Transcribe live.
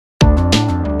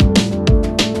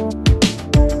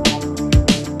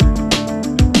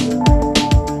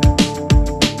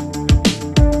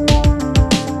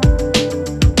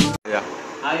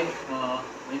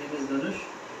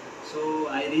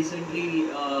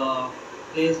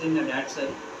placed in the DATSY,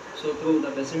 so through the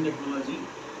Besant Technology.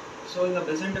 So in the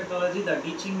Besant Technology, the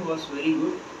teaching was very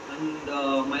good, and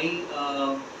my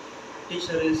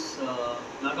teacher is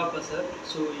Nagapa Sir,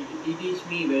 so he teach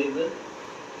me very well.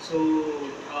 So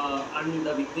and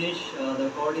the Vignesh, the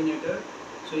coordinator,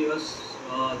 so he was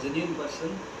a genuine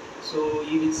person. So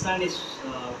he withstand his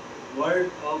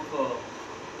word of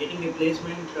getting a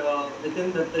placement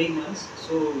within the 3 months.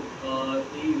 So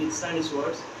he withstand his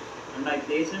words, and I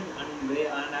placed him,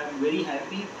 and I'm very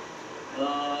happy.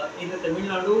 In the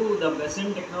Tamilnadu, the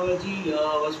Besant technology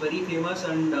was very famous,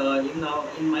 and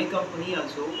in my company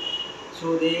also.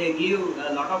 So they give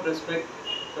a lot of respect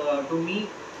to me.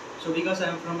 So because I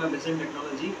am from a Besant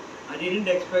technology, I didn't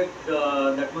expect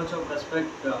that much of respect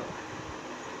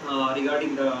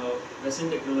regarding the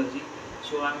Besant technology.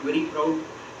 So I am very proud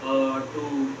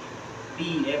to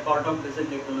be a part of Besant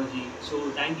technology. So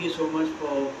thank you so much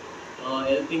for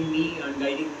helping me and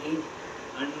guiding me,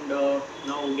 and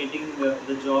now getting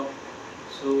the job.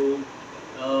 So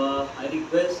I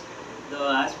request the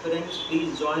aspirants,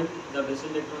 please join the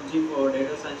Besant Technology for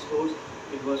data science course.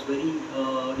 It was very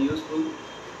useful,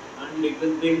 and it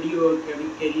will build your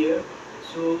career.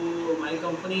 So my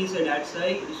company is a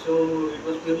DATSY, so it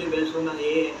was purely based on the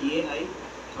AI,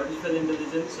 artificial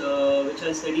intelligence, which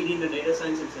I studied in the data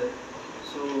science itself.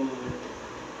 So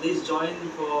please join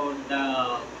for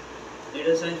the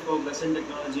data science for Besant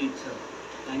Technology itself.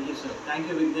 Thank you, sir. Thank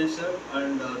you, Vignesh sir,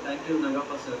 and thank you,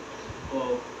 Nagapa sir,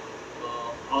 for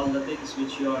all the things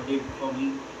which you did for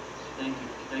me. Thank you.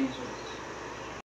 Thank you so much.